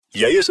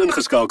Jy is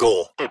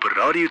ingeskakel op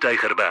Radio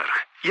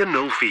Tygerberg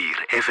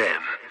 104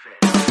 FM.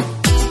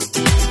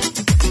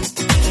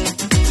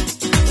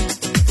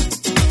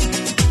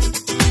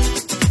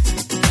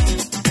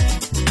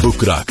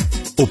 Boekrak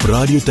op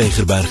Radio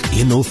Tygerberg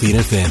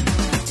 104 FM.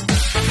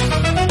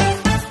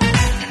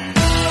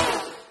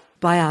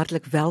 Baie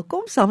hartlik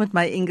welkom saam met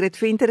my Ingrid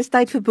Venter. Is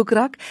tyd vir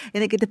Boekrak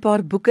en ek het 'n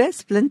paar boeke,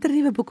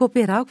 splinternuwe boeke op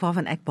die rak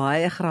waarvan ek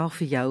baie graag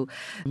vir jou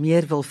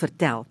meer wil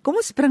vertel. Kom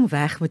ons spring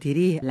weg met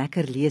hierdie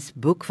lekker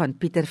leesboek van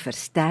Pieter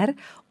Verster,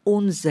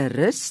 Onze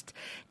Rust,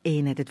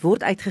 en dit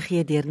word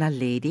uitgegee deur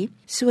Naledi.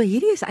 So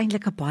hierdie is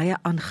eintlik 'n baie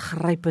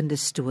aangrypende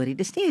storie.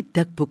 Dis nie 'n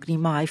dik boek nie,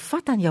 maar hy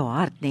vat aan jou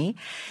hart, nê?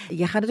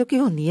 Jy gaan dit ook nie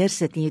wil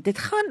neersit nie. Dit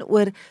gaan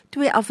oor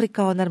twee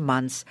Afrikaner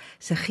mans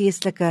se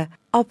geestelike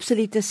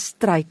absolute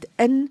stryd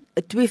in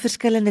twee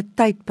verskillende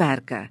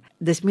tydperke.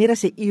 Dis meer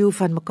as 'n eeu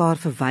van mekaar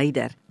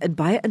verwyder. En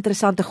baie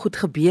interessante goed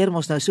gebeur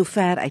ons nou so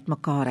ver uit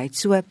mekaar uit.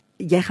 So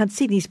jy gaan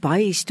sien, hier's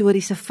baie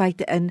historiese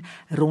feite in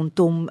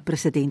rondom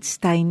president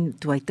Steyn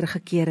toe hy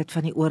teruggekeer het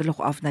van die oorlog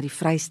af na die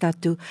Vrystaat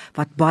toe,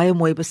 wat baie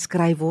mooi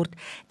beskryf word,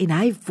 en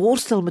hy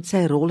worstel met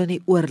sy rol in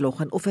die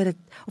oorlog en of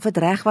dit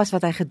reg was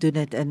wat hy gedoen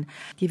het, en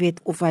jy weet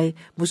of hy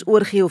moes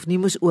oorgee of nie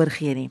moes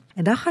oorgee nie.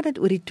 En dan gaan dit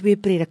oor die twee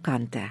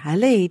predikante.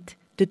 Hulle het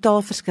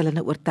totaal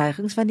verskillende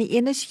oortuigings, want die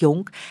een is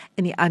jonk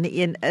en die ander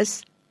een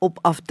is op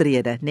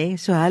aftrede, nê?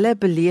 So hulle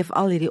beleef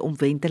al hierdie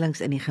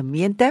omwentelings in die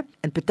gemeente,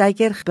 en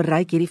partykeer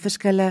bereik hierdie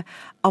verskille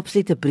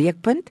absolute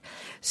breekpunt.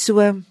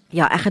 So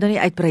ja, ek gaan nou nie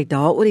uitbrei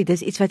daaroor nie,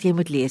 dis iets wat jy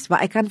moet lees,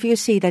 maar ek kan vir jou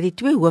sê dat die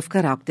twee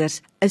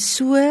hoofkarakters is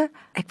so,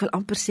 ek wil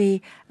amper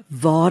sê,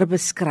 waar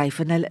beskryf,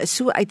 en hulle is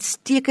so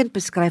uitstekend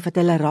beskryf dat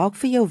hulle raak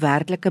vir jou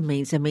werklike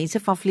mense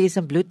van vlees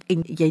en bloed,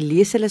 en jy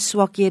lees hulle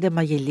swakhede,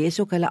 maar jy lees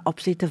ook hulle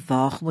absolute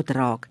waagmoed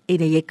raak, en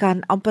jy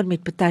kan amper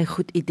met party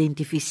goed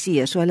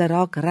identifiseer, so hulle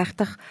raak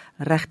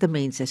regte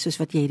mense, soos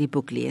wat jy hierdie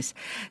boek lees.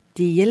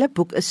 Die hele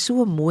boek is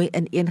so mooi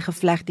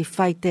ineengevleg, die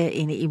feite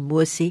en die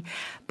emosie,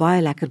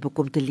 baie lekker boek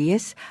om te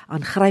lees,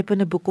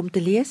 aangrypende boek om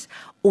te lees,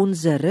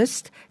 Onze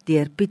Rust,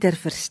 deur Pieter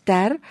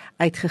Verster,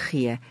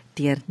 uitgegee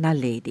deur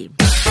Naledi.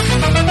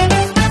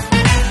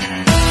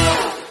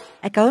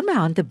 Ek hou in my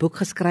hand 'n boek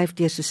geskryf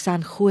deur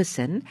Susan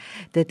Goosen.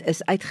 Dit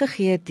is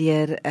uitgegee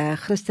deur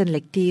Christen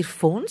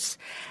Lektuurfonds.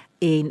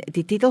 En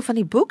die titel van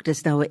die boek,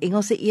 dis nou 'n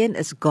Engelse een,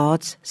 is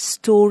God's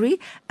Story,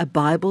 A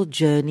Bible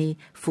Journey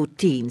for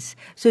Teens.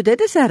 So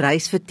dit is 'n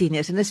reis vir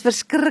tieners en is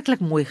verskriklik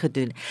mooi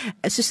gedoen.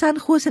 Susan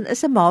Goosen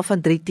is 'n ma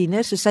van 3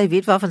 tieners, so sy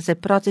weet waarvan sy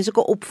praat, sy is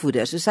ook 'n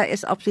opvoeder, so sy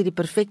is absoluut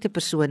die perfekte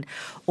persoon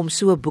om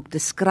so 'n boek te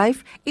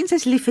skryf, en sy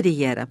is lief vir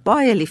die Here,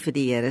 baie lief vir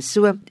die Here.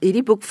 So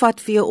hierdie boek vat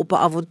vir jou op 'n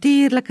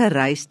avontuurlike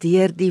reis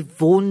deur die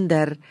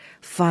wonder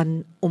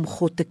van om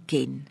God te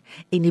ken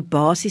en die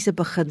basiese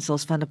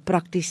beginsels van 'n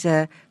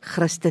praktiese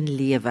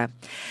Christenlewe.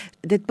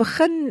 Dit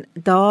begin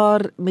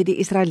daar met die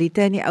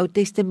Israeliete in die Ou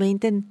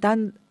Testament, en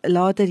dan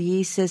later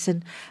Jesus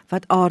en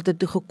wat aarde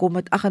toe gekom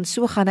het. En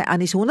so gaan hy aan.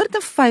 Dis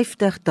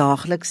 150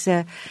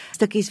 daaglikse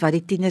stukkies wat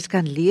die tieners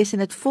kan lees, en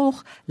dit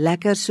volg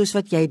lekker soos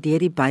wat jy deur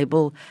die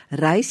Bybel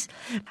reis.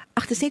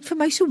 Dit is net vir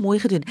my so mooi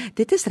gedoen.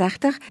 Dit is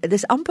regtig, dit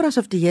is amper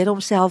asof die Here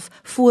homself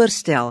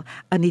voorstel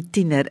aan die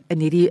tiener in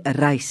hierdie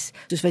reis,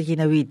 soos wat jy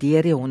nou hier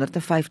deur die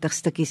 150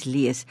 stukkies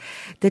lees.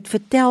 Dit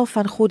vertel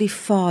van God die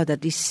Vader,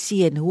 die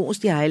Seun, hoe ons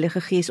die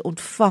Heilige Gees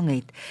ontvang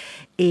het,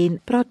 en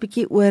praat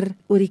bietjie oor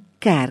die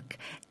kerk,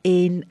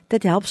 en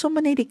dit help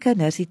sommer net die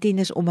kinders, die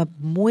tieners, om 'n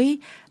mooi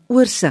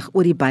oorsig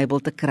oor die Bybel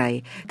te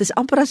kry. Dit is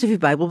amper asof die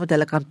Bybel met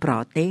hulle kan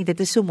praat, né? Dit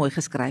is so mooi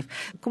geskryf.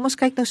 Kom ons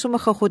kyk nou sommer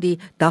gou die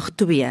dag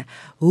 2.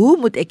 Hoe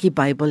moet ek die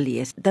Bybel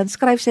lees? Dan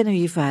skryf sy nou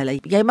hier vir hulle.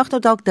 Jy mag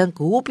nou dalk dink,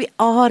 hoe op die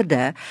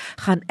aarde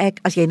gaan ek,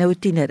 as jy nou 'n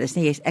tiener is,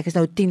 nee, ek is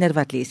nou 'n tiener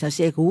wat lees. Nou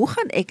sê ek, hoe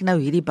gaan ek nou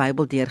hierdie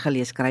Bybel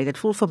deurgelees kry? Dit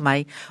voel vir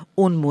my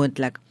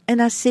onmoontlik. En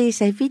dan sê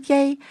sy, weet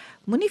jy,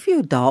 moenie vir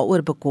jou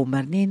daaroor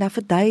bekommer nie, en dan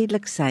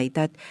verduidelik sy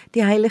dat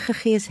die Heilige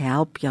Gees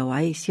help jou,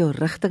 hy is jou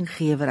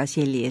rigtinggewer as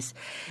jy lees.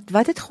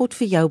 Wat het God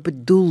vir jou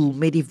bedoel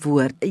met die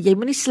woord? Jy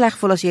moenie sleg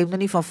voel as jy hom nou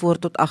nie van voor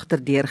tot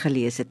agter deur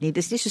gelees het nie.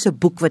 Dis nie soos 'n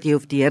boek wat jy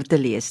hoef deur te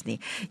lees nie.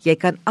 Jy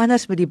kan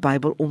anders met die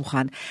Bybel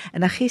omgaan.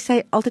 En dan gee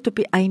sy altyd op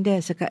die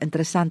einde sulke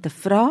interessante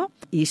vrae.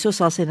 Hierso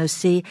sal sy nou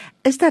sê,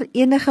 is daar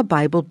enige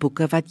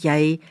Bybelboeke wat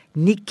jy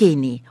nie ken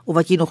nie, of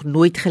wat jy nog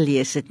nooit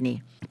gelees het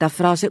nie? Dan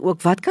vra sy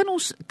ook, wat kan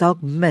ons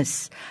dalk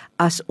mis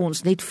as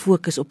ons net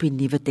fokus op die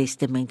Nuwe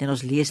Testament en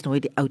ons lees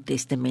nooit die Ou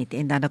Testament,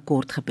 en dan 'n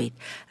kort gebed.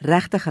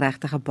 Regtig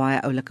 'n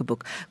baie oulike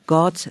boek.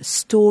 God's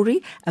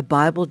Story, A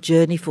Bible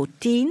Journey for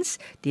Teens,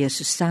 deur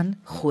Susan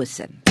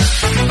Goosen.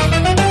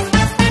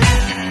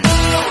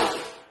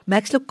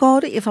 Max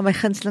Lucado, een van my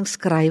gunsteling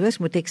skrywers,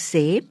 moet ek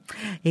sê,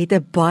 het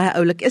 'n baie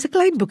oulike, is 'n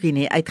klein boekie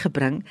nie,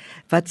 uitgebring,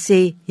 wat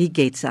sê, He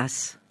Gets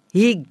Us.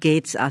 He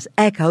Gets Us.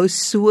 Ek hou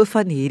so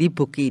van hierdie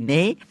boekie,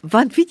 nê?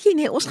 Want weet jy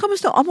nie, ons gaan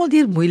mos nou almal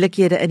deur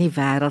moeilikhede in die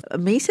wêreld.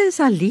 Mense is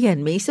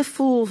alleen, mense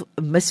voel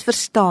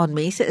misverstaan,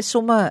 mense is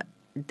somme,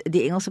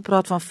 die Engelse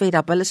praat van fed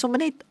up, hulle is sommer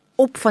net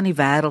op van die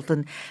wêreld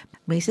en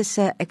mense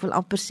sê, ek wil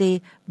amper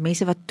sê,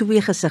 mense wat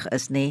tweegesig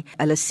is, nê,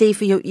 hulle sê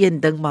vir jou een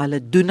ding, maar hulle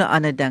doen 'n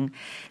ander ding,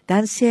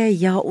 dan sê hy,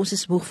 ja, ons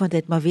is moeg van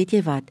dit, maar weet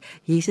jy wat,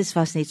 Jesus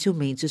was net so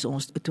mens soos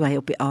ons toe hy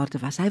op die aarde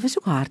was, hy was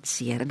ook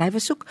hartseer, en hy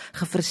was ook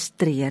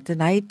gefrustreerd,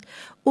 en hy het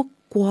ook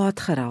kwaad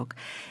geraak,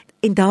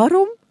 en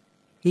daarom,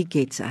 he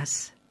gets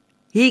us.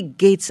 He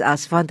gets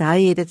us, want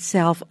hy het dit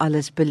self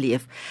alles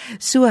beleef.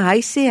 So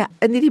hy sê,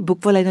 in hierdie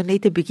boek wil hy nou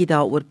net 'n bietjie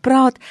daaroor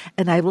praat,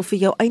 en hy wil vir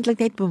jou eintlik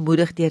net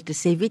bemoedig deur te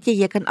sê, weet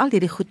jy kan al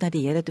hierdie goed na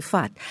die Here toe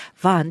vat,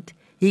 want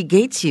he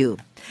gets you.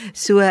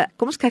 So,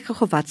 kom ons kyk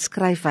gou wat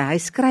skryf hy. Hy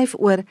skryf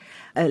oor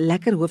 'n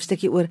lekker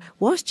hoofstukkie oor,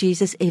 was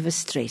Jesus ever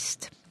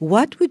stressed?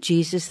 What would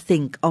Jesus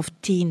think of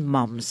teen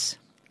moms?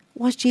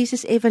 Was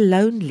Jesus ever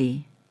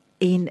lonely?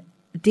 En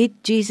did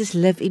Jesus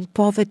live in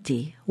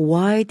poverty?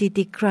 Why did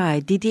he cry?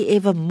 Did he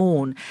ever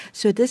mourn?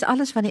 So dis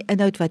alles van die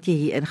inhoud wat jy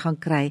hierin gaan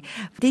kry.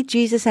 Did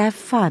Jesus have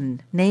fun?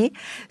 Nee?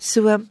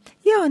 So,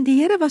 ja, en die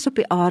Here was op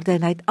die aarde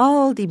en hy het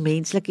al die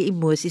menslike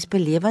emosies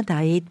beleef, want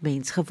hy het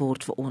mens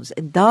geword vir ons.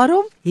 En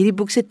daarom, hierdie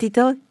boek se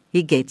titel,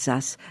 He Gets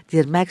Us,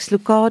 deur Max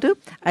Lucado,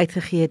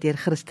 uitgegee deur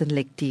Christen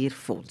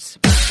Lektuurfonds.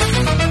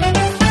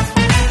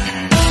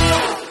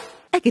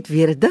 Ek het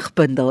weer 'n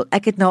digbundel.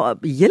 Ek het nou 'n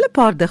hele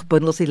paar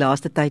digbundels die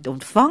laaste tyd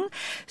ontvang.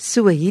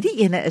 So hierdie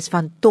ene is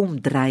van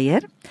Tom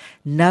Dreyer.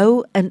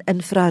 Nou in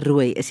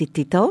infrarooi is die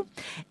titel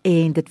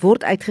en dit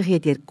word uitgegee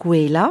deur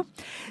Kwela.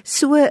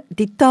 So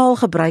die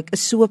taalgebruik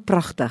is so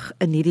pragtig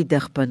in hierdie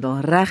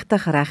digbundel.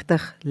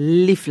 Regtig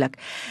lieflik.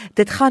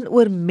 Dit gaan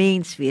oor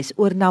menswees,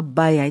 oor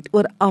nabyheid,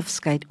 oor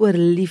afskeid, oor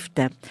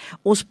liefde.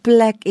 Ons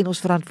plek en ons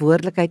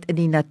verantwoordelikheid in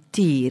die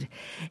natuur.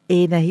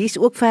 En hier's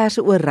ook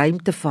verse oor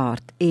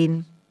ruimtevaart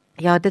en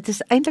ja, dit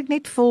is eintlik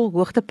net vol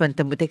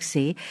hoogtepunte, moet ek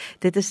sê.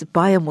 Dit is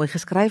baie mooi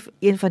geskryf.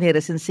 Een van die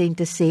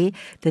resensente sê,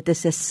 dit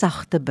is 'n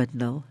sagte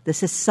bundel.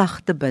 Dis 'n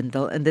sagte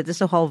bundel en dit is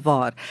nogal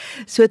waar.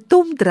 So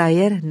Tom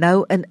Dreyer,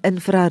 nou in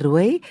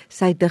infrarooi,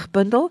 sy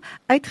digbundel,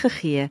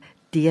 uitgegee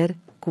deur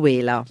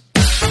Kwela.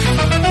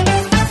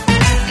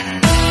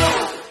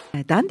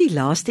 Dan die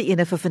laaste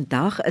ene vir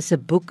vandag is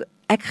 'n boek.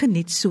 Ek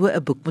geniet so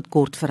 'n boek met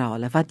kort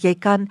verhale, want jy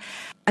kan,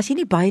 as jy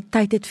nie baie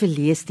tyd het vir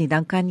lees nie,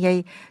 dan kan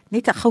jy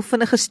net 'n gou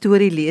vinnige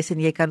storie lees en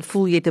jy kan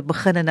voel jy het 'n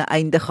begin en 'n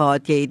einde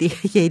gehad, jy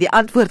het die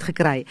antwoord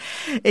gekry.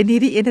 En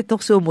hierdie een het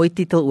nog so 'n mooi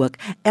titel ook.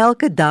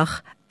 Elke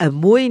dag 'n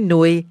mooi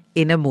nooi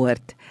en 'n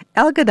moord.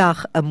 Elke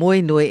dag 'n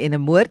mooi nooi en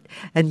 'n moord,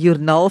 'n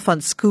joernaal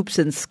van scoops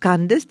en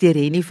skandes deur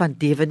Henny van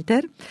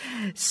Deventer.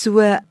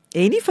 So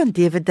Henny van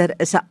Deventer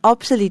is 'n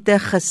absolute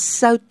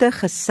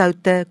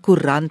gesoute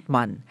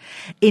koerantman.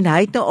 En hy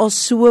het nou al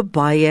so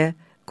baie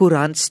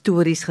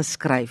koerantstories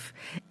geskryf.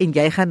 En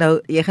jy gaan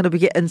nou 'n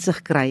bietjie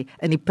insig kry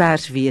in die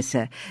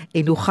perswese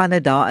en hoe gaan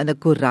dit daar in 'n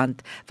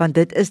koerant, want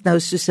dit is nou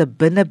soos 'n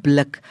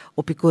binneblik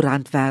op die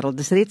koerantwêreld.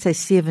 Dis reeds sy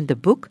 7de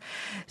boek.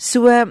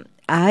 So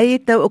hy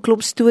het nou 'n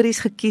klomp stories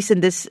gekies en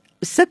dis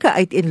sulke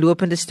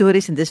uiteenlopende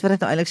stories en dis wat dit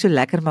nou eintlik so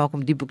lekker maak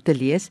om die boek te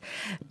lees.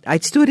 Hy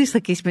het stories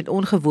gekies met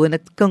ongewone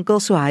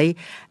kinkels, so hy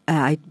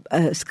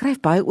skryf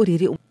baie oor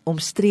hierdie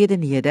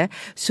omstredenhede,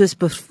 soos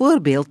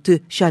byvoorbeeld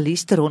toe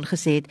Charlize Theron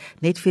gesê het,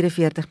 net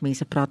 44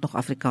 mense praat nog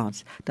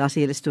Afrikaans. Daar's 'n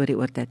hele storie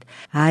oor dit.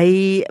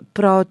 Hy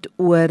praat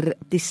oor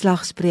die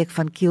slagspreuk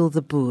van Kiel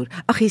the Boer.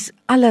 Ag, hier's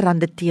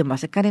allerhande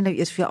temas. Ek kan nie nou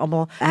eers vir jou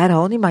almal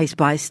herhaal nie, maar hy's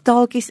baie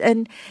staaltjies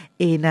in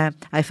en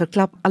hy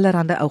verklap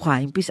allerhande ou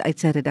geheimpies uit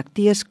sy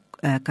redakteurs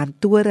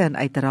kantore en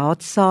uit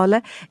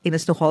raadsale en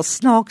is nogal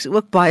snaaks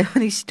ook baie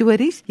van die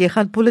stories. Jy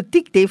gaan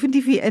politiek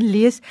definitief hier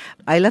inlees.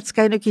 Hy laat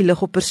skyn ook die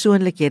lig op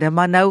persoonlikhede,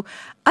 maar nou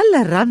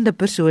allerhande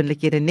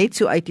persoonlikhede, net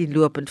so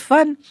uiteenlopend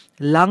van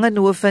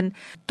Langehoven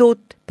tot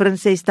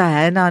Prinses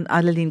Diana en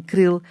Annelien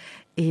Kriel.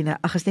 En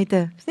ag, is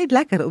net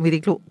lekker om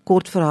hierdie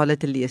kort verhale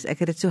te lees. Ek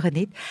het dit so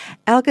geniet.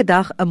 Elke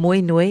dag 'n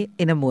mooi nooi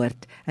en 'n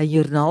moord. 'n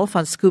joernaal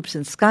van scoops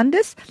en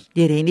skandes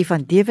deur Henny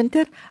van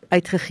Deventer,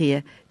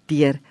 uitgegee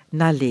deur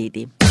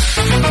Naledi.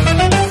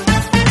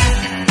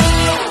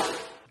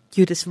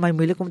 Dit is vir my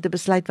moeilik om te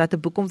besluit wat 'n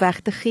boek om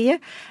weg te gee.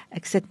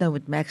 Ek sit nou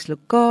met Max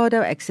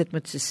Lucado, ek sit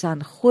met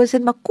Susan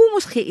Goosen, maar kom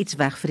ons gee iets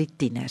weg vir die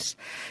tieners.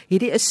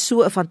 Hierdie is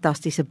so 'n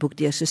fantastiese boek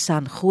deur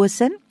Susan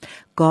Goosen,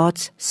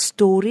 God's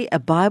Story, A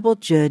Bible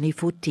Journey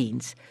for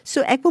Teens.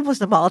 So ek wil mos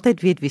nou maar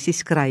altyd weet wie is die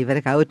skrywer.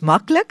 Ek hou dit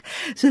maklik.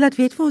 So laat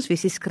weet vir ons wie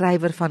is die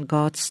skrywer van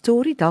God's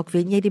Story. Dalk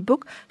wen jy die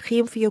boek. Gee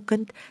hom vir jou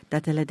kind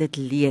dat hulle dit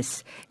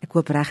lees. Ek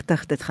hoop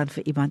regtig dit gaan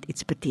vir iemand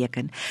iets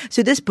beteken.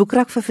 So dis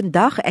Boekrak vir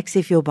vandag. Ek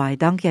sê vir jou baie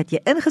dankie dat jy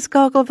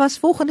ingeskakel was.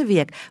 Volgende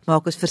week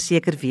maak ons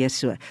verseker weer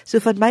so. So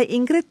van my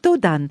Ingrid,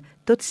 tot dan.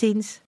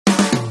 Totsiens.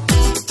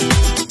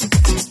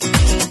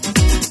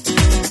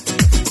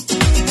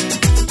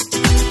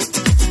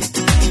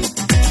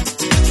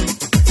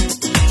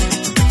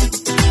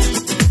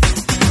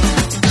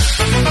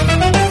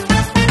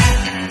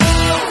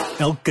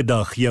 Elke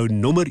dag jou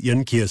nommer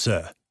 1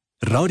 keuse.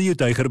 Radio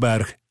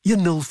Tygerberg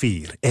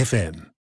 104 FM.